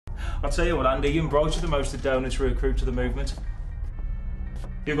I'll tell you what, Andy, you and Bryce are the most donors to recruit to the movement.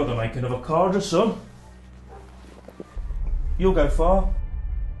 You've got to make another card, or son. You'll go far.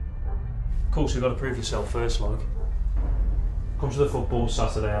 Of course, you've got to prove yourself first, like. Come to the football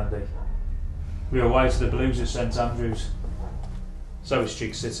Saturday, Andy. We're away to the Blues at St Andrews. So is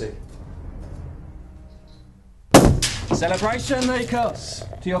Cheek City. Celebration,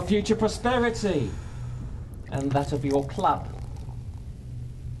 Nikos, to your future prosperity and that of your club.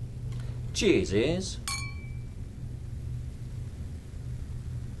 Cheers, ears.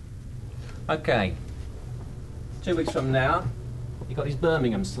 Okay. 2 weeks from now, you got these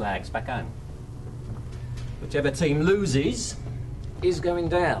Birmingham slags back home. Whichever team loses is going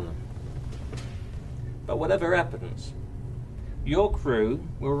down. But whatever happens, your crew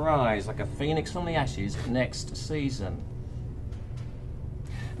will rise like a phoenix from the ashes next season.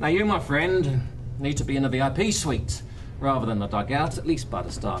 Now you, my friend, need to be in the VIP suite rather than the dugout, at least by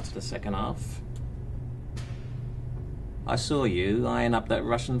the start of the second half. I saw you eyeing up that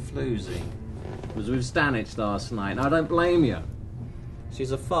Russian floozy. It was with Stanic last night, and I don't blame you.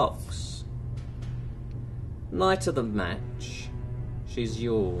 She's a fox. Night of the match, she's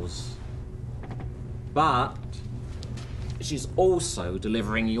yours. But she's also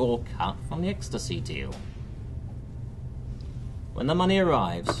delivering your cut from the ecstasy deal. When the money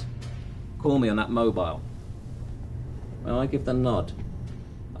arrives, call me on that mobile. When I give the nod,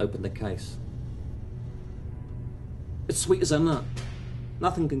 open the case. It's sweet as a nut.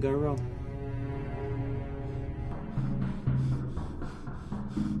 Nothing can go wrong.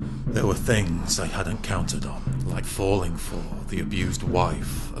 There were things I hadn't counted on, like falling for the abused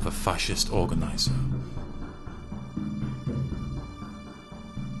wife of a fascist organizer.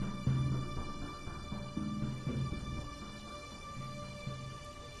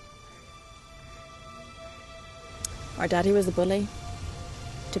 Our daddy was a bully.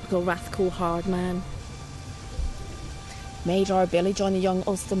 Typical wrathful hard man. Made our Billy join the young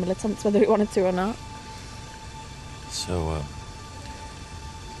Ulster militants whether he wanted to or not. So,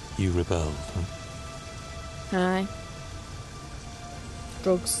 you rebelled, huh? Aye.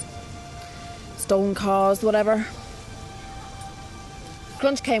 Drugs. Stolen cars, whatever.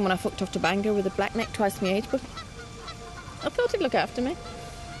 Crunch came when I fucked off to Bangor with a black neck twice my age, but I thought he'd look after me.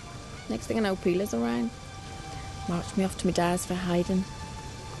 Next thing I know, Peela's around. Marched me off to my dad's for hiding.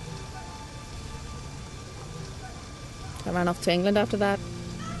 I ran off to England after that.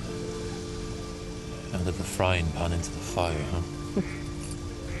 Out of the frying pan into the fire, huh?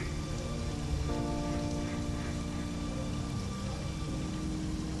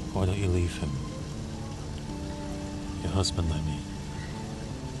 Why don't you leave him? Your husband, I mean.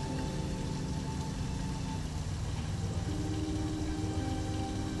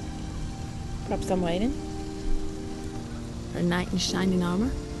 Perhaps I'm waiting. For a knight in shining armour.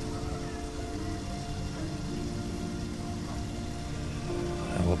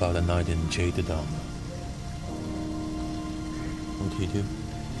 How about a knight in jaded armour? What do you do?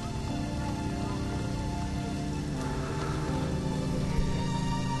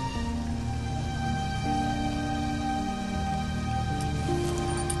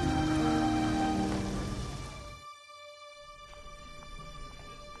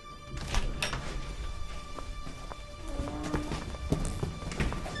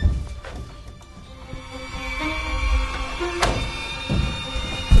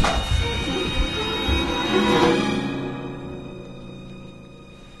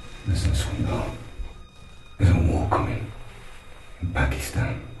 Listen, sweetheart. There's a war coming in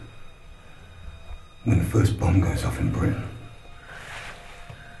Pakistan. When the first bomb goes off in Britain,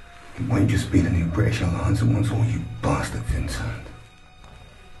 it won't just be the new British Alliance, it wants all you bastards inside.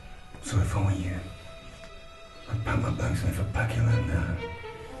 So if I were you, I'd pack my bags and for Packenham now.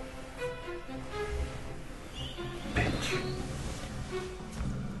 Bitch.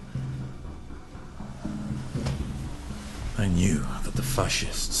 I knew that the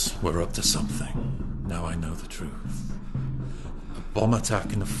fascists were up to something. Now I know the truth. A bomb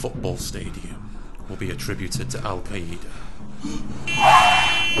attack in a football stadium will be attributed to Al-Qaeda.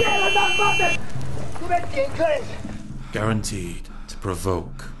 Guaranteed to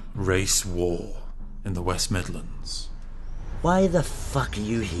provoke race war in the West Midlands. Why the fuck are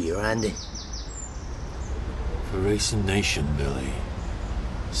you here, Andy? For race and nation, Billy.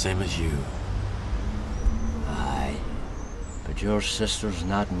 Same as you. Aye. But your sister's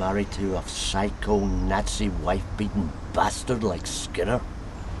not married to a psycho Nazi wife-beating bastard like Skinner.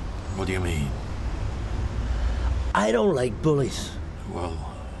 What do you mean? I don't like bullies.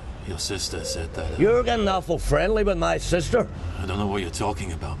 Well, your sister said that... You're getting awful friendly with my sister. I don't know what you're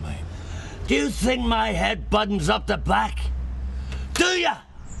talking about, mate. Do you think my head buttons up the back? Do ya?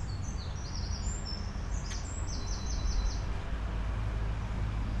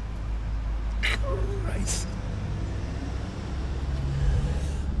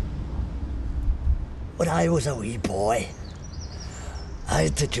 When I was a wee boy, I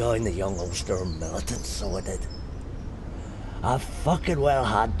had to join the young Ulster militants, so I did. I fucking well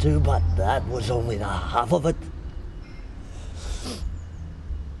had to, but that was only the half of it.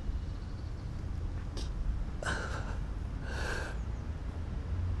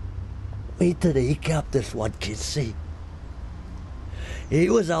 Me to kneecap this one kid, see. He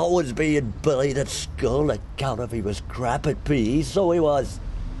was always being bullied at school on account of he was crap at PE, so he was.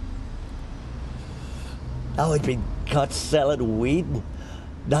 Now he'd been caught selling weed and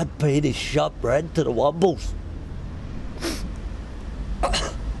not paying his shop rent to the Wombles.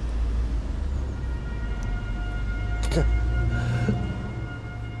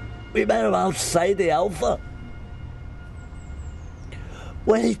 We met him outside the Alpha.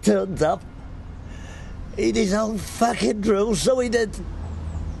 When he turned up, he'd his own fucking drill, so he did.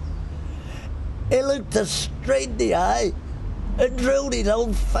 He looked us straight in the eye and drilled his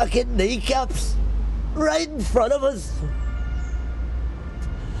own fucking kneecaps right in front of us.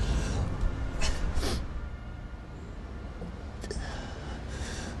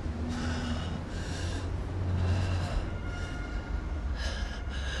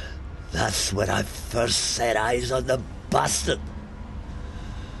 That's when I first set eyes on the bastard.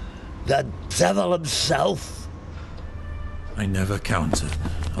 The devil himself. I never counted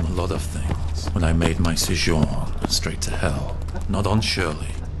on a lot of things when I made my sojourn straight to hell. Not on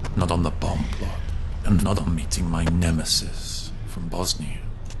Shirley, not on the bomb plot, and not on meeting my nemesis from Bosnia,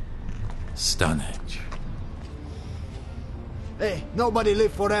 Stanic. Hey, nobody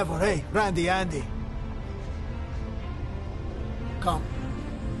live forever, hey, Randy Andy. Come.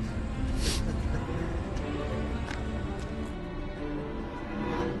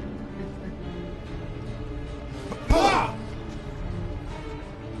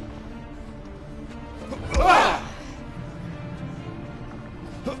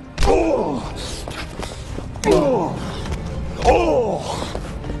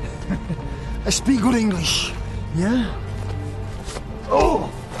 I speak good English, yeah?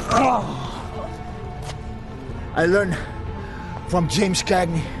 I learned from James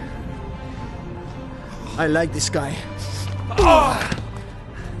Cagney. I like this guy.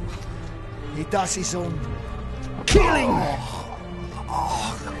 He does his own killing.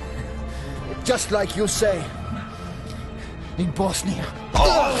 Just like you say in Bosnia.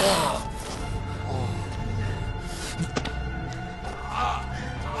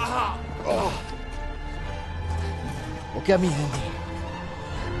 Look at me, Andy.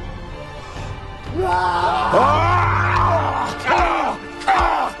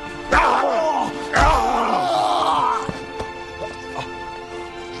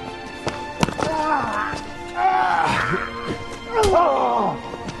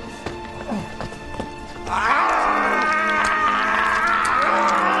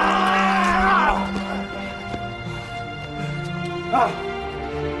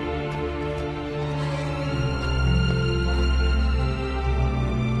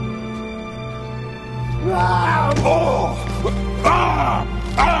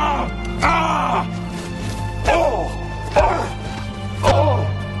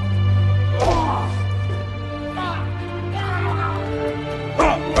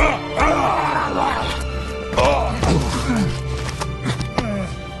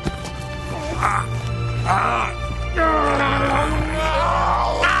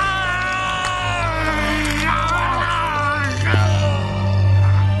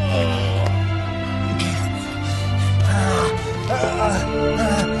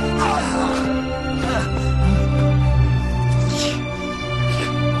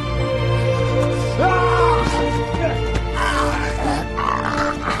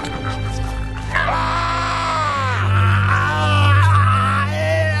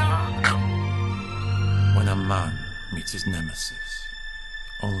 His nemesis,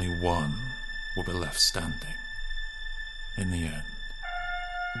 only one will be left standing in the end.